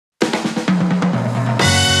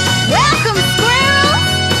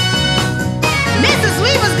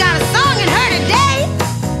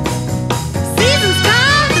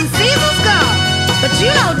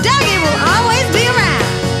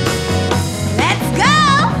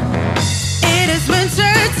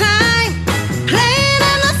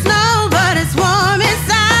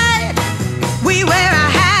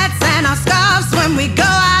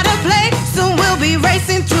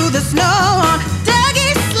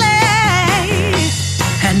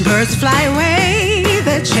Birds fly away,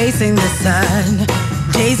 they're chasing the sun.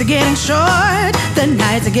 Days are getting short, the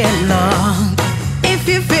nights are getting long. If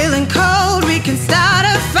you're feeling cold, we can start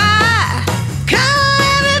a fire. Come on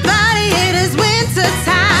everybody, it is winter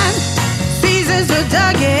time. Seasons with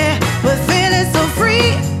Duggee, we're feeling so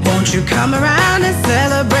free. Won't you come around and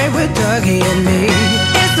celebrate with Duggee and me?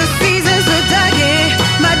 It's the seasons with Duggee,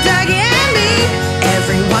 my Duggee and me.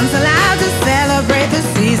 Everyone's allowed to celebrate the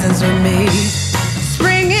seasons with me.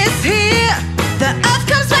 Spring is here, the earth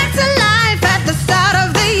comes back to life at the start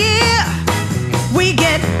of the year. We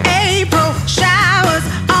get April showers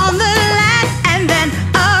on the land, and then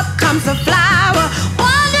up comes the flower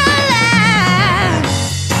wonderland.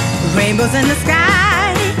 Rainbows in the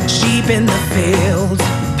sky, sheep in the fields.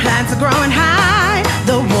 Plants are growing high,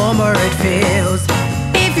 the warmer it feels.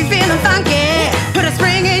 If you're feeling funky, put a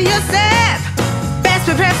spring in your step. Best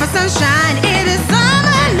prepare for sunshine, it is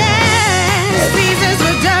summer now. Seasons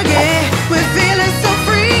with Duggee, we're feeling so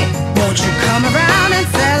free. Won't you come around and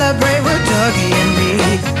celebrate with Duggee and me?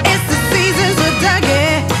 It's the seasons with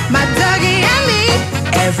Duggee, my Duggee and me.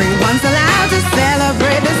 Everyone's allowed to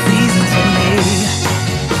celebrate the seasons with me.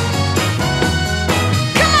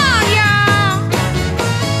 Come on, y'all!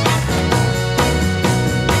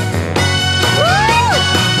 Woo!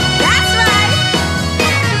 That's right!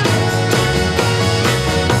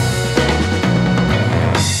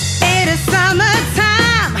 It is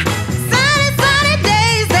summertime, sunny, sunny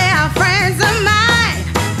days, they are friends of mine.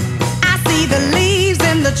 I see the leaves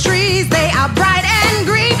in the trees, they are bright and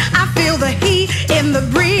green. I feel the heat in the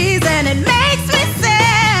breeze and it makes me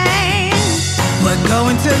sing. We're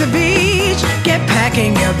going to the beach, get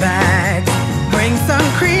packing your bags. Bring sun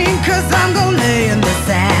cream, cause I'm gonna lay in the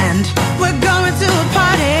sand. We're going to a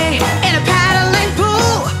party in a paddling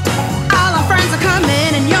pool. All our friends are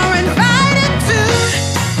coming and you're invited too.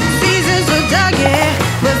 Seasons with Duggee,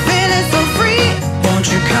 we're feeling so free. Won't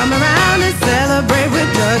you come around and celebrate with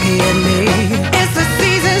Duggee and me? It's the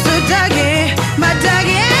seasons with Duggee, my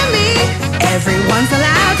Duggee and me. Everyone's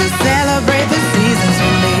allowed to celebrate the seasons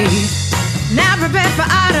with me. Now prepare for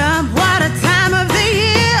autumn, what a time of the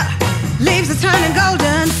year. Leaves are turning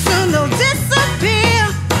golden, soon they'll disappear.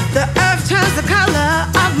 The earth turns the color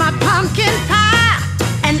of my pumpkin pie.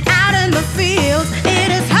 And out in the fields, it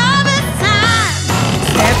is harvest time.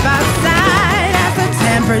 Step outside as the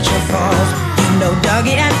temperature falls. You know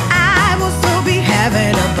Duggee and I will still be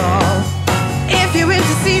having a ball. If you're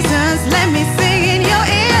into seasons, let me sing in your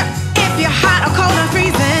ear. If you're hot or cold or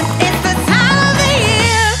freezing, it's the time of the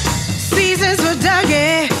year. Seasons with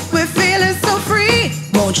Duggee, we're feeling so free.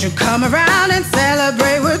 Won't you come around and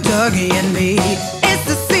celebrate with Duggee and me? It's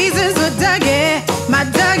the seasons with Duggee, my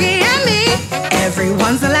Duggee and me.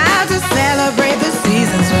 Everyone's allowed to celebrate